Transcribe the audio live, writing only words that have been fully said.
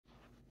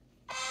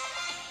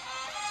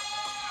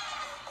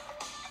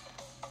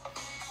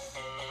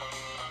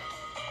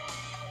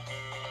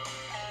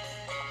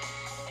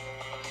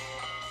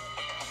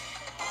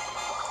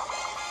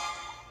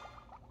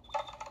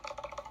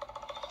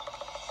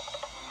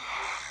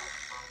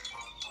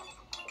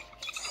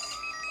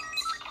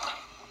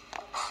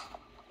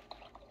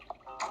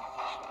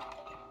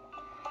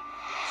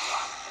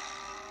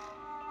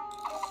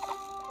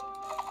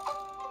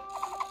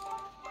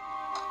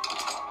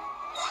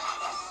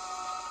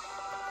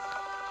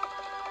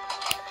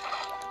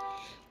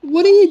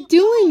What are you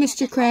doing,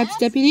 Mr. Krabs,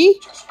 Deputy?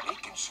 Just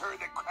making sure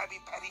the Krabby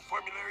Patty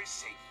formula is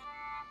safe.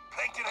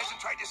 Plankton hasn't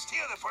tried to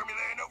steal the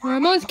formula in over For a a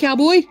month,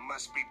 Cowboy.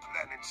 Must be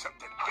planning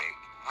something big.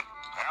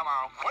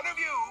 Hello. One of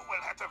you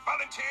will have to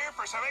volunteer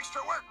for some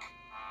extra work.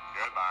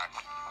 Goodbye.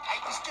 I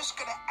was just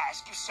gonna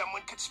ask if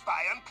someone could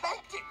spy on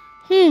Plankton.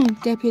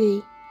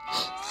 Deputy.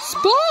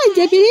 Spy,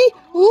 Deputy!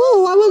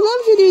 Oh, I would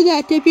love to do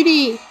that,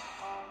 Deputy.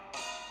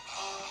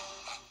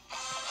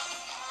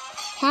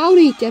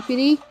 Howdy,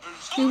 Deputy.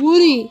 Hey,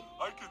 Woody.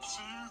 I can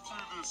see you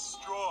through this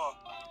straw.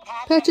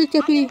 Patrick,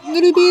 Deputy. I'm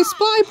gonna be a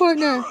spy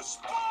partner. You're a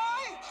spy?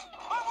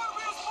 I want to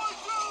be a spy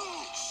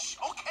too! Shh,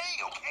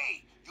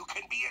 okay. You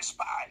can be a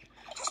spy.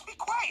 Just be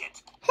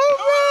quiet.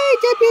 Hooray,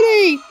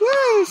 Deputy!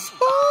 We're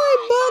spy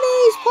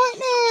buddies,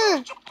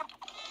 partner!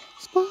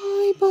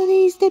 Spy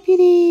buddies,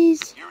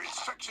 deputies. Your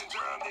instructions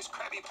are on this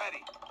Krabby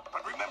Patty.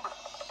 But remember,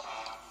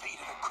 the fate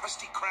of the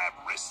Krusty Krab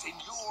rests in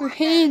Your your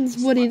hands,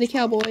 Woody the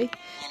Cowboy.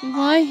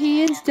 My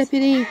hands,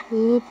 Deputy.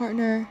 Ooh,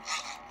 partner.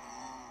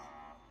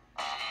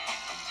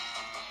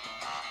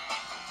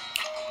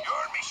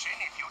 Your mission,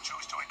 if you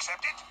choose to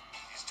accept it,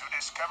 is to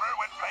discover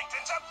what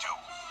Plankton's up to.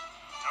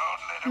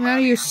 Don't let him I'm out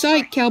of your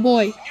sight,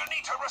 Cowboy. And you'll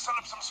need to rustle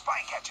up some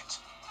spy gadgets.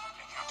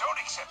 If you don't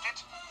accept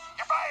it,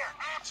 you're fired.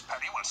 This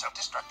Patty will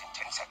self-destruct in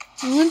 10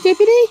 seconds. One,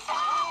 Deputy?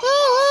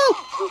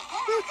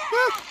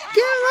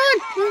 Get on!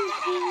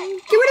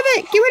 Get rid of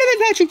it! Get rid of it,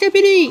 Patrick,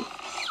 Deputy!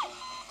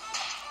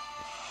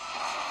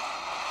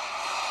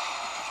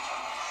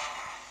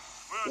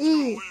 That's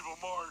gonna leave a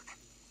mark.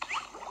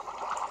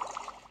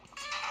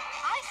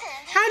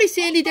 Howdy,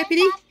 Sandy,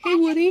 Deputy. Hey,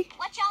 Woody.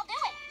 What y'all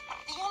doing?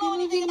 Do you know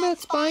anything about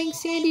spying,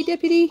 Sandy,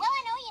 Deputy? Well,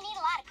 I know you need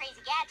a lot of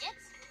crazy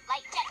gadgets,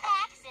 like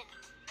jetpacks and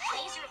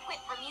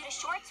laser-equipped Bermuda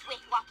shorts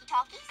with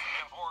walkie-talkies.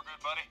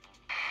 Good, buddy.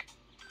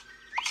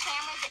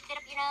 Cameras that fit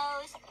up your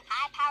nose,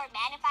 high-powered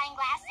magnifying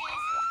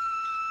glasses,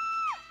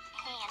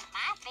 and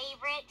my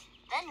favorite,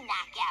 the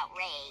knockout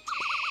ray.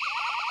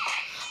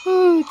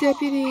 Oh,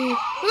 Deputy.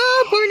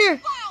 Oh,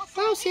 partner.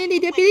 Oh, Sandy,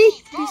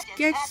 Deputy. These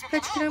gadgets,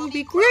 Patrick and I would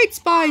be great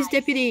spies,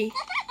 Deputy.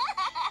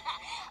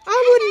 I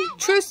wouldn't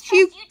trust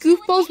you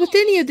goofballs with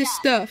any of this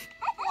stuff.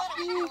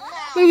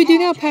 What do we do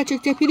now,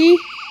 Patrick, Deputy?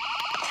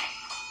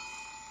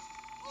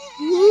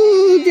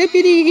 Ooh,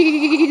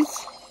 deputies.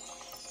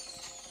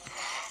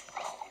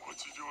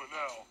 What's he doing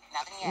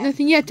now?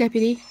 Nothing yet,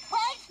 Deputy.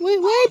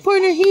 Wait,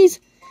 partner. He's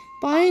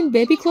buying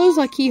baby clothes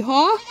like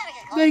Hee-Haw.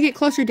 Gotta get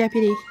closer,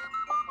 Deputy. Excuse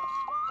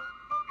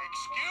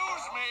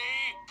me.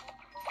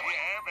 Do you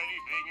have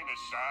anything in a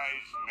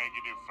size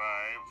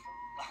 -5?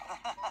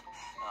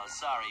 Oh,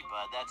 sorry,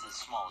 bud. That's as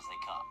small as they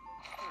come.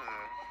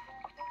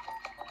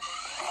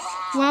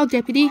 Wow,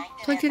 Deputy.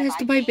 Plankton has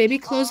to buy baby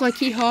clothes like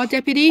Hee-Haw,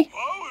 Deputy.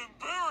 Oh,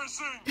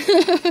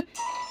 embarrassing!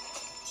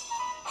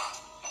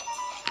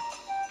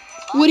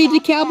 Woody the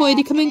Cowboy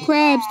to come in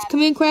Krabs,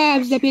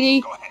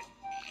 Deputy. Go ahead.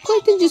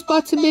 Plankton just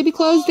bought some baby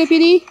clothes,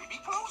 Deputy. Baby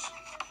clothes?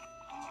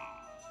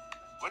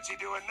 What's he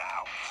doing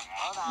now?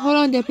 Hold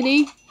on,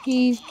 Deputy.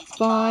 He's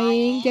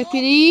buying,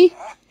 Deputy.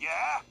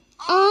 Yeah?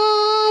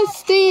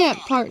 Stamp,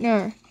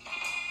 partner.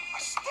 A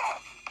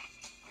stamp.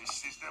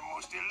 This is the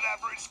most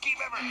elaborate scheme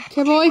ever.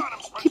 Cowboy,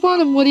 keep on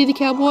him, Woody the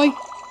Cowboy.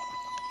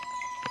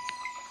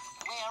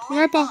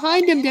 Right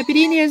behind him,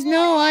 Deputy, and he has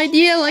no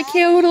idea, like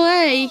capital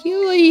A.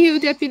 You,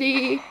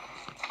 Deputy.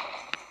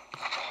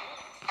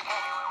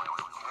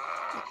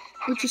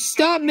 Would you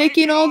stop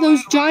making all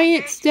those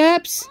giant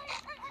steps?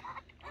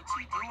 What's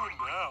he doing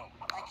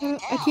now?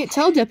 I can't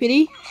tell,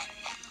 Deputy.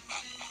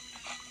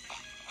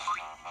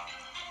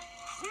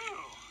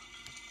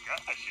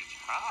 Gosh, it's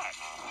hot.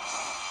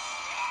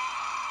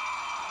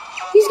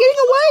 He's getting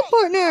away,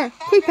 partner.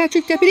 Quick,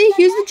 Patrick, Deputy,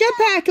 use the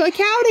jetpack like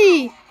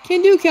Howdy.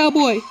 Can do,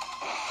 Cowboy.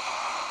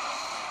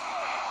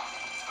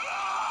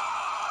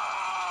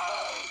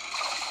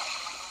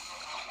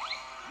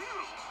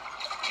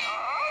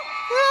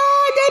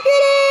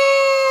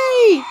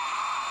 Deputy!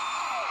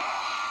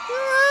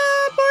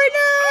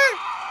 Partner!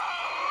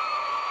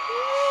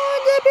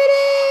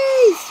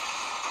 Deputies!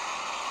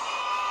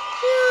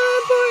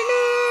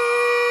 Partner!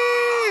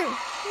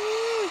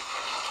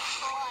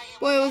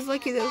 Boy, it was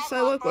lucky that the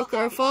sidewalk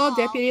worker fall,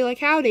 Deputy, like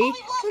Howdy.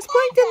 Let's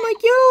Plankton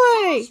like you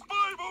away!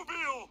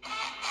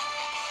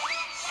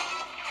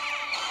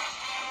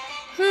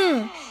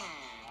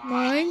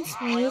 Mine,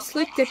 small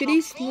slick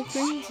deputy, smooth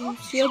things, and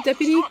shield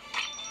deputy.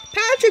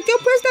 Patrick, go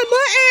press that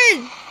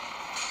button!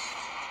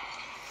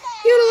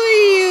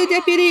 You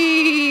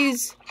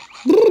deputies!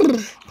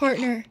 Brrr,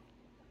 partner.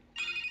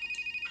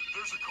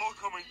 There's a call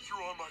coming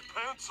through on my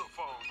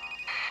pantsophone.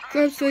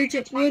 Grabs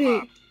Agent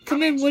Woody.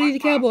 Come in, Woody the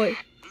Cowboy.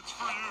 It's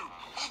for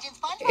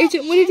you.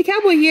 Agent Woody the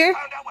Cowboy here.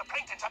 Found out what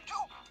Plankton's up to?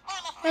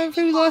 I'm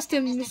afraid we lost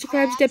him, Mr.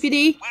 Krabs'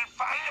 deputy. We'll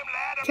find him,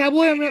 lad.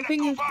 Cowboy, I'm not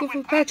thinking go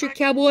for Patrick,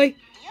 Cowboy.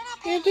 Yeah,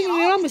 I'm thinking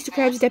at all, Mr.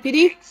 Krabs'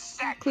 deputy.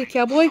 Click,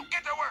 Cowboy.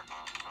 Get to work.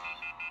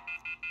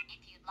 If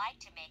you'd like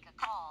to make a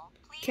call,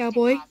 please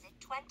Cowboy. deposit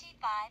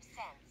 25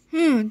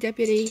 cents.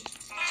 Deputy.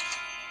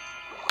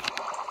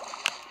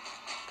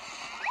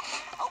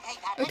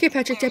 Okay,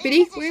 Patrick,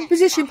 deputy. We're in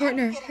position,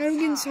 partner. How do we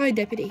get inside,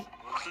 deputy?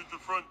 I think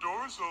front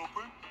door's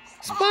open.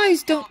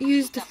 Spies don't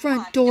use the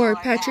front door,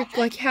 Patrick,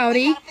 like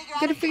Howdy.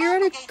 Gotta figure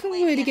out a cool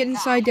way to get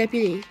inside,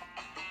 Deputy.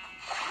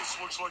 This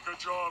looks like a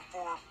job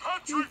for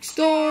Patrick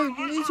Star,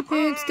 Laser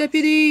Pants,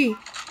 Deputy.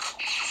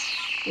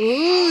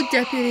 Ooh,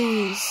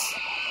 deputies.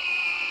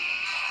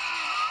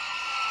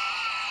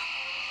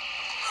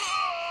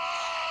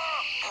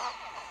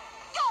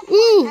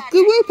 Ooh,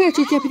 good work,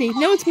 Patrick, Deputy.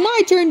 Now it's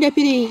my turn,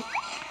 Deputy.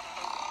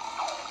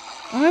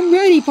 I'm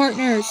ready,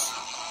 partners.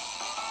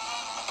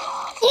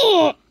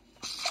 Oh!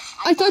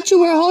 I thought you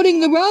were holding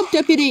the rope,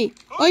 Deputy.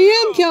 I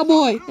am,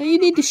 Cowboy. Now you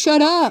need to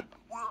shut up.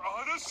 We're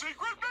on a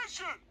secret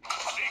mission.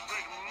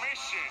 Secret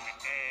mission,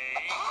 eh?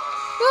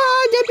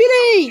 Ah,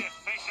 Deputy! You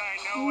think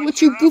I know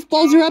What you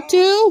goofballs are up to?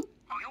 You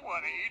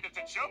want to eat at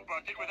the jump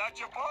bucket without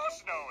your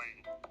boss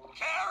knowing.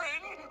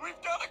 Karen,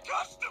 we've got a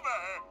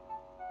customer.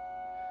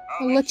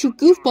 I'll let you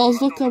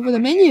goofballs look over the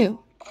menu.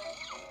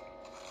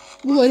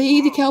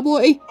 Woody the Cowboy.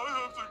 I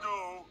have to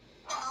go.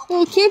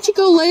 Well, can't you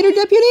go later,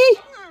 Deputy?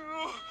 My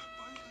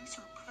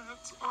laser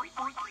pants are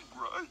working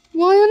right.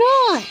 Why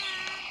not?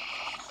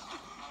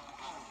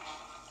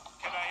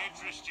 Can I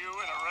interest you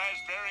in a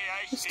raspberry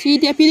It's iced tea,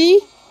 Deputy.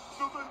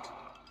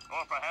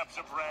 Or perhaps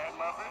a bran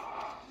muffin?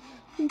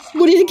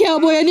 Woody the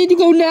Cowboy, I need to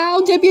go now,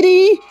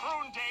 Deputy.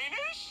 Prune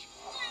Danish?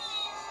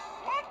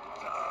 What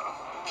the?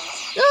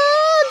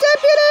 Ah,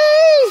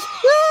 deputies!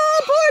 Ah,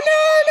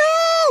 partner,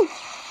 no!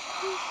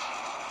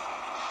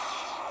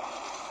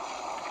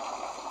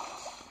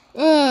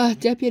 Ah,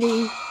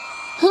 Deputy.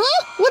 Huh?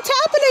 What's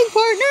happening,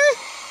 partner?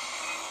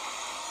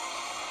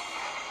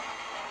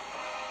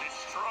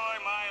 Destroy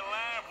my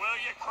lab, will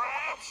you,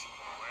 Krabs?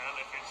 Well,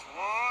 if it's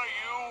war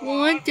you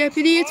Want,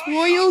 Deputy, it's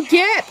war you'll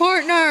get,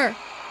 partner.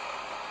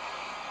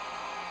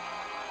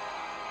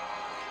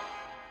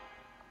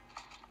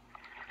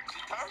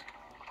 Sweetheart,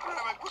 where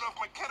have I put off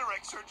my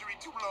cataract surgery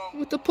too long?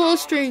 With the pull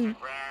string.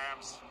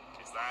 Krabs,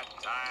 it's that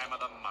time of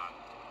the month.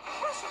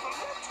 Merciful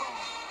Neptune!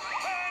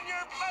 Man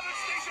your battle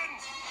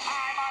stations!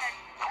 I'm on it!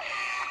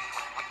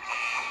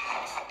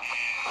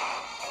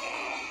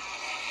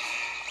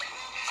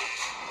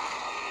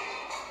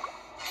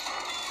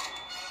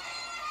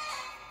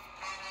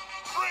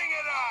 Bring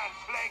it on,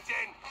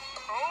 Plankton!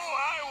 Oh,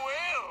 I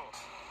will!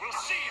 We'll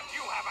see if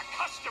you have a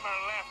customer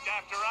left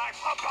after I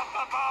pump up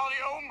the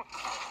volume!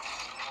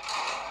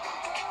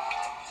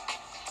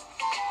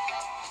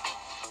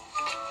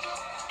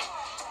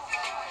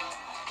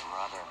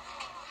 Brother,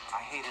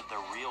 I hated the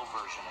real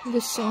version of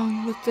This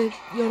song with the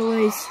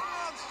yodelays.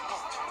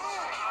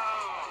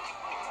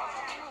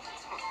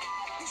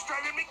 He's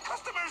driving me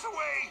customers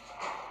away!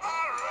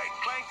 All right,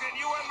 Plankton,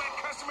 you want my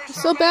customers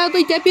So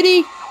badly,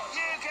 Deputy. You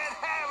can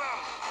have them!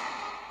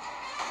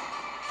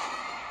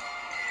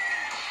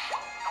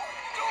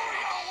 Do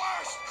your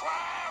worst,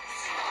 Krabs!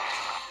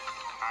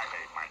 I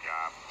hate my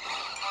job.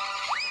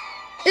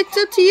 It's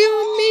up to you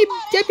and me,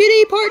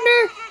 Deputy,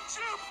 partner.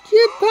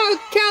 You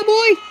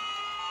Cowboy.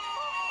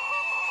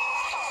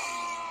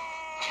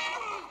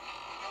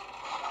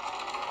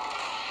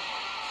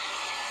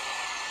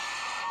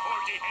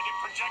 Pointy-headed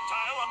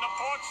projectile on the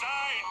port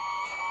side!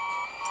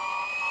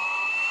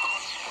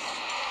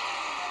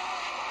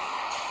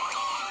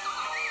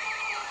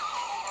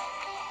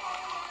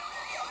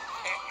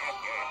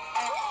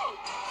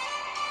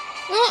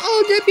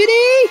 Uh-oh,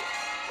 Deputy.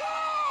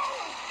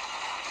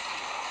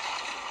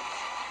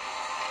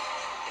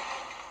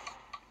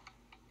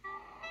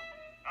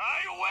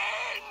 I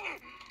win!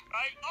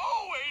 I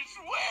always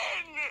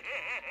win!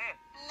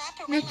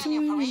 Not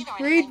to be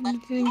great,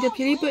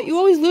 Deputy, but you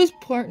always lose,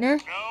 partner.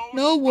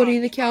 No, Woody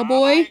the Cowboy.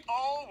 I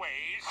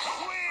always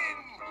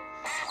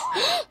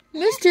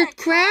win! Mr.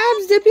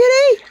 Krabs,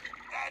 Deputy.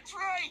 That's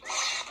right!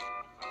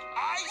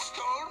 I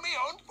stole my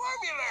own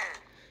formula!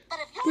 But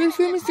if You're you're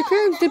for Mr.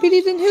 Krabs,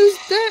 Deputy, then who's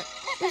that?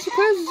 Mr.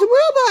 Krabs is a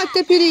robot,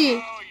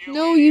 Deputy.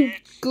 No, you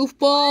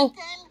goofball.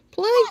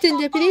 Plankton,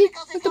 Deputy.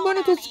 What the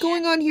barnacles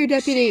going on here,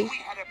 Deputy? We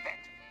had a bet.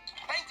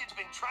 Plankton's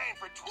been trying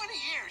for 20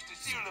 years to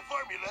steal the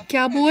formula.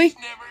 Cowboy? And he's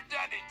never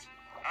done it.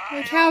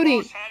 Like Howdy.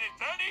 I almost had it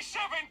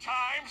 37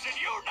 times, and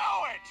you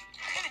know it.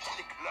 Get it to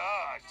the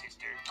claw,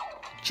 sister.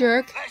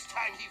 Jerk. Last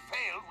time he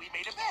failed, we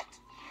made a bet.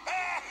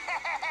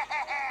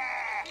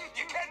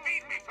 You can't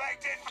beat me,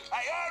 Plankton.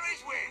 I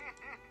always win.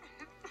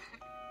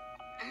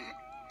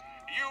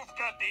 You've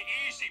got the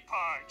easy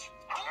part.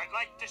 I'd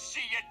like to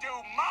see you do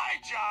my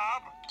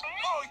job.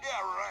 Oh,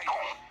 yeah, right.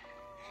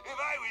 If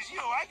I was you,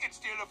 I could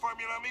steal the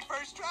formula on me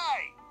first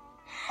try.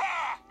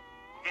 Ha!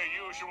 The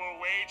usual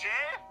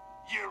wager?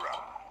 You're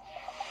on.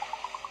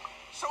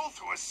 Sold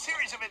through a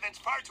series of events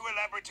far too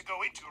elaborate to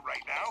go into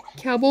right now.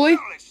 Cowboy.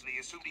 Flawlessly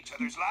assumed each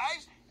other's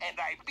lives, and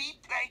I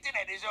beat Plankton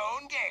at his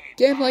own game.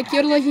 Damn like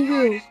yodeling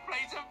who. This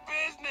place of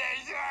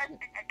business.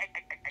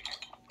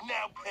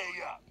 Now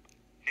pay up.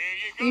 Here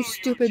you go, You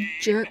stupid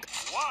Eugene. jerk.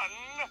 $1.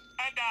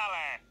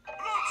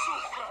 Not so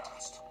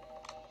fast.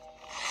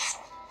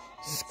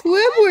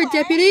 Squidward,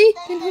 Deputy.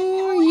 And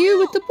who are you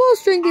with the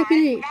bowstring,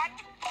 Deputy?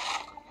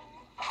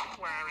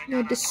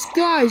 No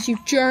disguise, you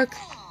jerk.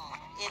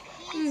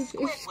 If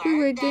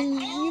Squidward, then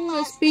you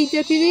must be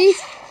Deputy.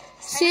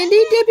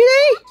 Sandy,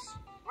 Deputy?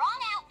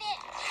 Wrong outfit.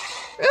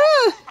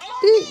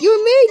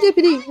 You're me,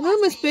 Deputy. And I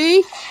must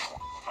be.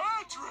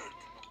 Patrick!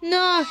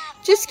 Nah,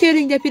 just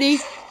kidding, Deputy.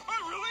 I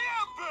really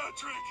am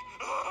Patrick!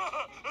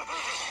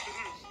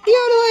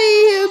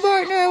 Yodelay-hoo,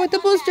 partner, with the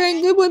full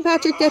string. Good one,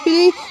 Patrick,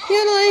 Deputy.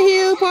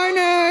 Yodelay-hoo,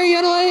 partner.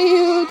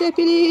 Yodelay-hoo,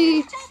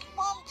 Deputy.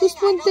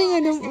 Just one thing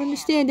I don't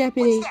understand,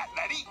 Deputy. What's that,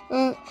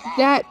 Letty?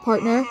 That,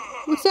 partner.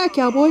 What's that,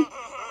 cowboy?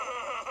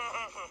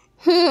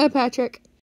 Patrick.